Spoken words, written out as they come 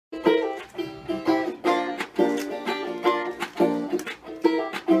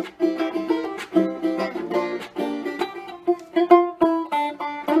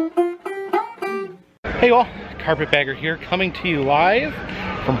Hey all, Carpetbagger here, coming to you live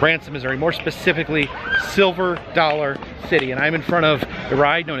from Branson, Missouri, more specifically Silver Dollar City, and I'm in front of the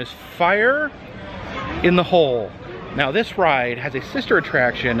ride known as Fire in the Hole. Now this ride has a sister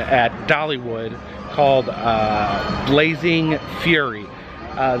attraction at Dollywood called Blazing Fury.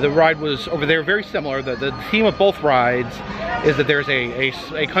 The ride was over there very similar. The theme of both rides is that there's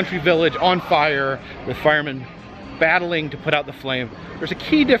a country village on fire with firemen battling to put out the flame. There's a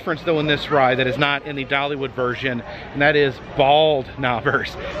key difference though in this ride that is not in the Dollywood version, and that is bald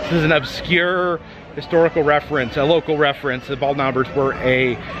knobbers. This is an obscure historical reference, a local reference. The bald knobbers were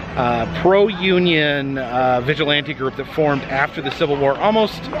a pro-union vigilante group that formed after the Civil War,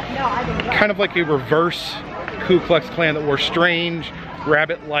 almost kind of like a reverse Ku Klux Klan that wore strange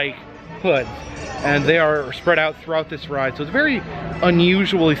rabbit-like hoods. And they are spread out throughout this ride, so it's a very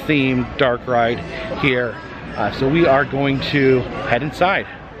unusually themed dark ride here. So we are going to head inside.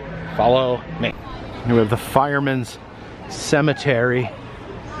 Follow me. Here we have the Fireman's Cemetery.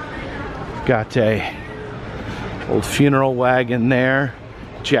 Got a old funeral wagon there.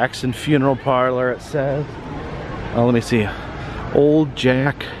 Jackson Funeral Parlor, it says. Oh, let me see. Old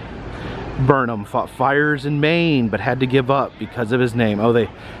Jack Burnham fought fires in Maine, but had to give up because of his name. Oh,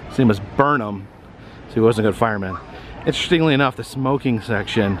 his name was Burnham, so he wasn't a good fireman. Interestingly enough, the smoking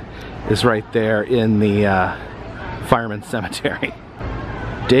section is right there in the Fireman's Cemetery.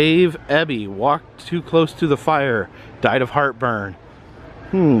 Dave Ebby walked too close to the fire, died of heartburn.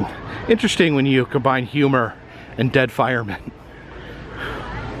 Interesting when you combine humor and dead firemen.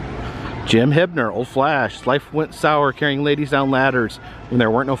 Jim Hibner, Old Flash, life went sour carrying ladies down ladders when there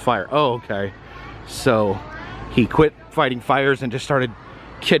weren't no fire. Oh, okay. So he quit fighting fires and just started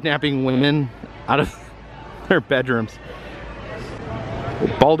kidnapping women out of their bedrooms.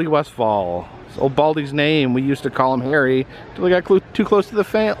 Baldy Westfall. It's old Baldy's name. We used to call him Harry until he got too close to the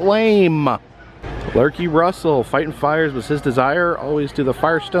flame. Lurky Russell. Fighting fires was his desire. Always to the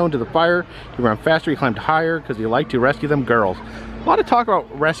Firestone, to the fire. He ran faster, he climbed higher because he liked to rescue them girls. A lot of talk about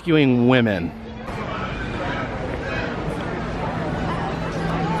rescuing women.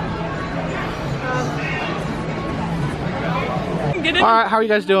 Alright, how are you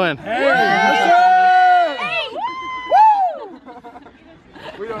guys doing? Hey!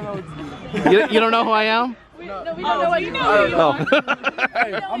 We don't know what to do. You don't know who I am? No, we don't know what you know. Oh.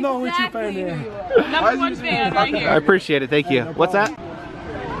 Hey, I'm the only true fan there. Number one fan right here. I appreciate it, thank you. What's that?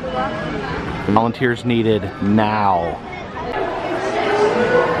 Volunteers needed now.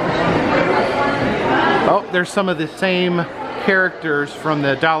 Oh, there's some of the same characters from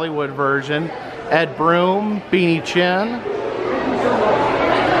the Dollywood version. Ed Broom, Beanie Chin.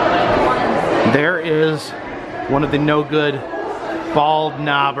 There is one of the no good bald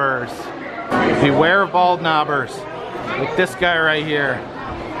knobbers. Beware of bald knobbers. Like this guy right here.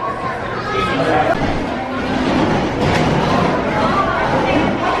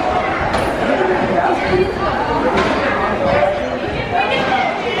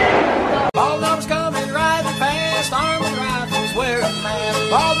 Bald knobbers coming riding fast, armed with rifles wearing masks.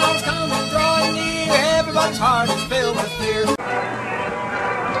 Bald knobbers coming drawing near, everybody's heart is filled with fear.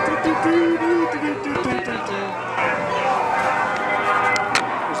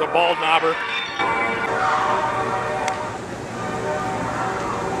 There's a bald knobber.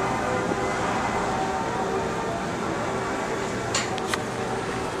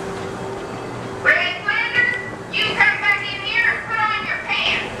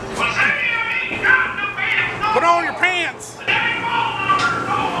 Put on your pants!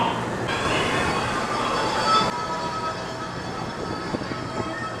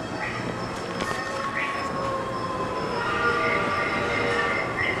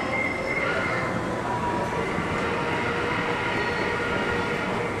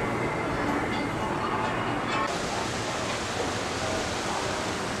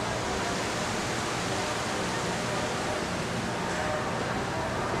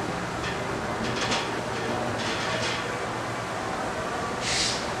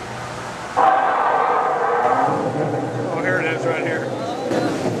 Right here.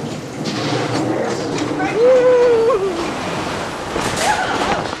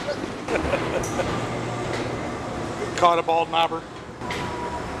 Caught a bald knobber.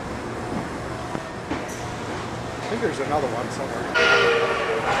 I think there's another one somewhere.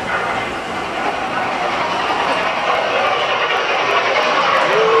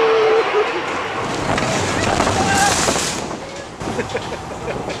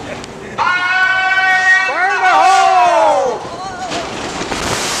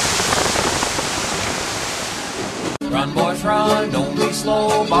 Run, boys, run, don't be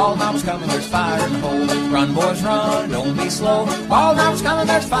slow. Bald knobbers coming, there's fire in the hole. Run, boys, run, don't be slow. Bald knobbers coming,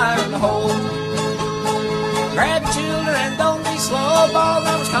 there's fire in the hole. Grab your children and don't be slow. Ball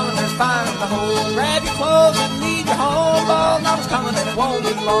numbers coming, there's fire in the hole. Grab your clothes and leave your home. Ball numbers coming and it won't be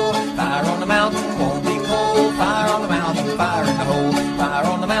long. Fire on the mountain, won't be cold. Fire on the mountain, fire in the hole. Fire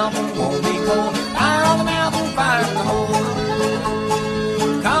on the mountain, won't be cold. Fire on the mountain, fire in the hole.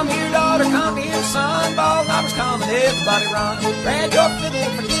 Come here, daughter, come here, son. Ball numbers coming, everybody run. Grab your fiddle,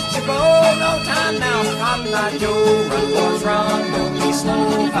 forget your bow. No time now for Cotton Eye Joe. Run, boys, run, don't be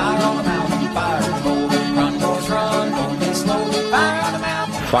slow. Fire on the mountain, fire in the hole. Run, boys, run, don't be slow. Fire on the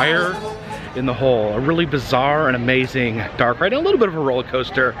mountain. Fire in the Hole, a really bizarre and amazing dark ride, and a little bit of a roller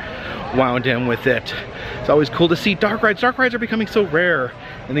coaster wound in with it. It's always cool to see dark rides. Dark rides are becoming so rare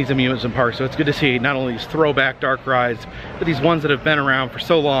in these amusement parks, so it's good to see not only these throwback dark rides, but these ones that have been around for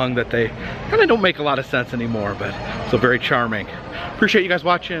so long that they kind of don't make a lot of sense anymore, but still very charming. Appreciate you guys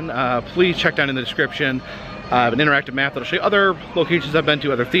watching. Please check down in the description. I have an interactive map that'll show you other locations I've been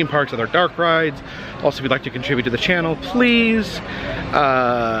to, other theme parks, other dark rides. Also, if you'd like to contribute to the channel, please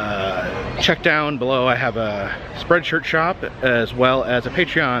check down below. I have a Spreadshirt shop as well as a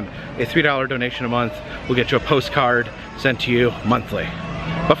Patreon. A $3 donation a month will get you a postcard sent to you monthly.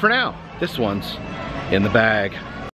 But for now, this one's in the bag.